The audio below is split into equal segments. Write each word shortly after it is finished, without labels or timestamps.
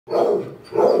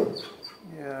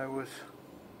Yeah, I was,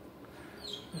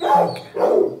 I think.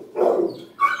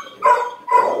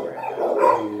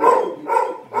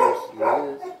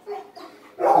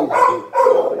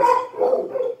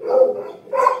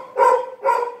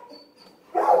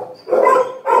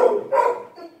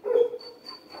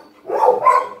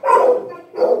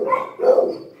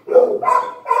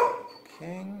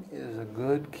 King is a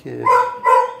good kid.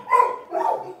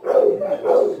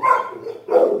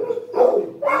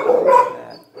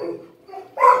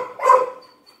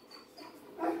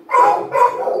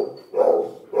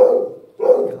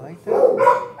 You like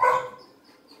that?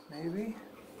 Maybe?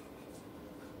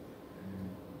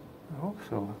 I hope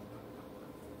so.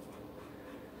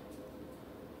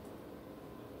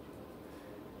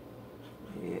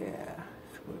 Yeah,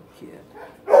 it's a good kid.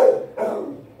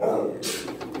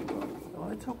 Oh,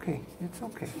 it's okay. It's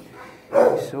okay.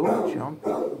 He's so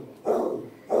jumpy.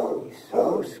 He's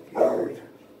so scared.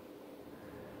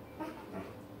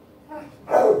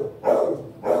 Yeah.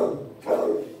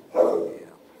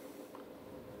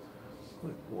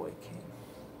 Good boy, King.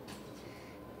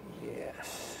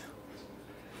 Yes.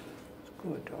 It's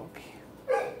good, doggy.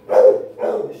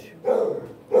 Yes, you are.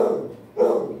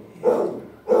 Yeah.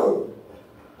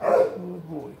 Good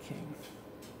boy, King.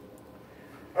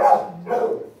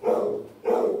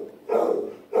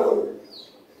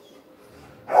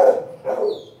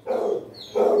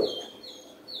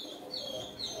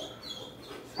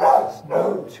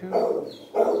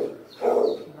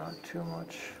 Not too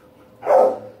much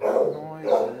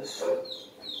noises.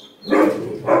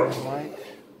 Might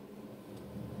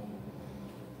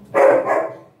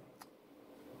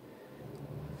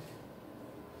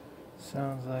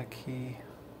sounds like he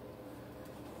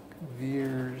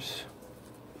veers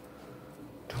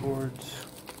towards.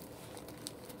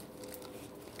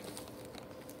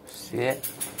 Sit.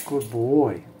 Good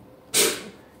boy.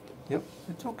 Yep,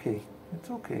 it's okay. It's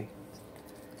okay.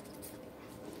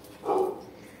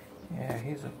 Yeah,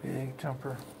 he's a big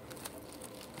jumper.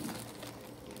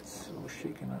 It's so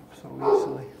shaken up so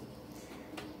easily.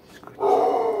 It's good.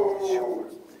 Sure.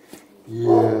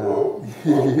 Yeah.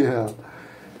 Yeah.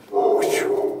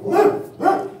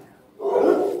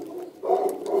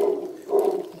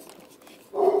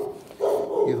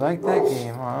 You like that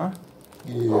game, huh?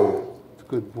 Yeah. It's a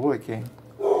good boy, King.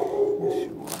 Yes,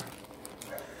 you are.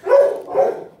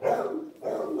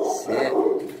 Sit.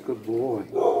 Good boy.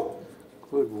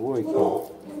 Good boy, King.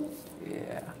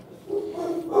 Yeah.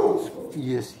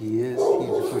 Yes, he is. He's a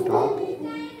good dog.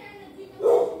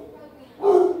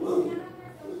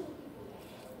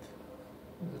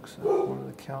 Looks like one of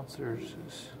the counselors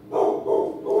is.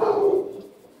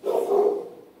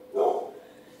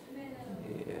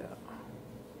 Yeah.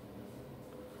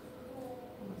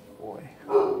 Good boy.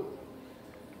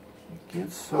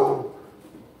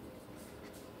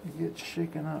 He gets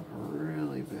shaken up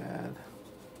really bad.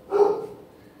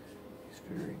 He's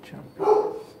very jumpy.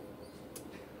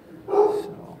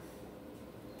 So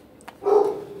I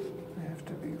have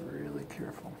to be really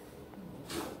careful.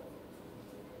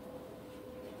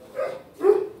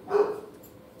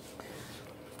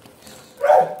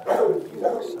 He's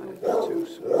excited too,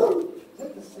 so.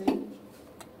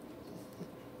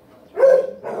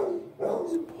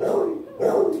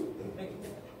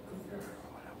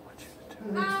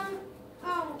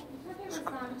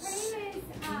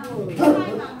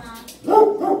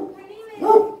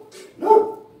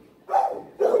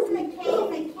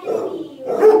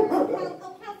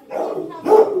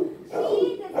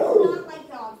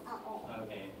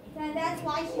 That's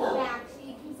why she's back.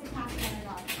 She keeps attacking her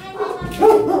dog. Hi, Mama.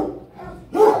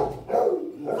 So,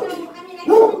 I mean, I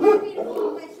can not read a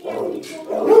book, but she has to be fully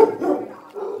integrated with her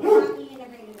dog. Not be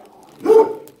integrated at all.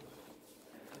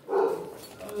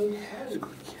 That's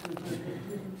good kid.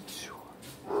 Sure.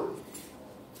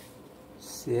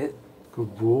 Sit.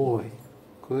 Good boy.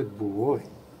 Good boy.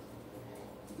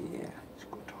 Yeah, it's a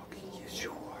good doggy. Yes,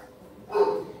 you are.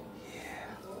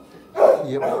 Yeah.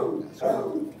 Yep. That's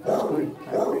good. That's good. I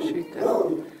appreciate that.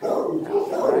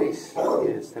 That's nice.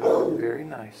 Yes, that was very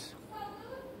nice.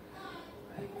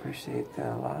 I appreciate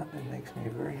that a lot. It makes me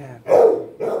very happy. Yeah.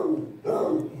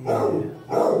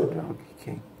 The Doggie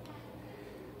King.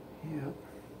 Yep.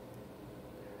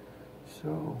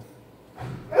 So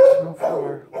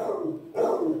far,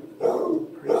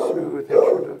 pretty smooth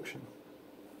introduction.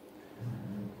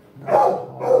 Not a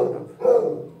lot of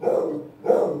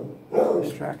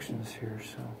distractions here,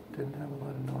 so didn't have a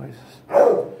lot of noises,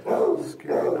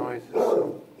 scary noises,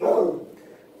 so I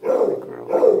think we're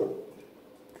okay.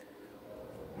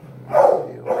 Might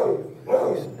be okay with a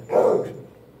decent introduction.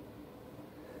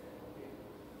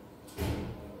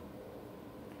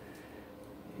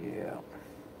 Yeah.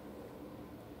 out.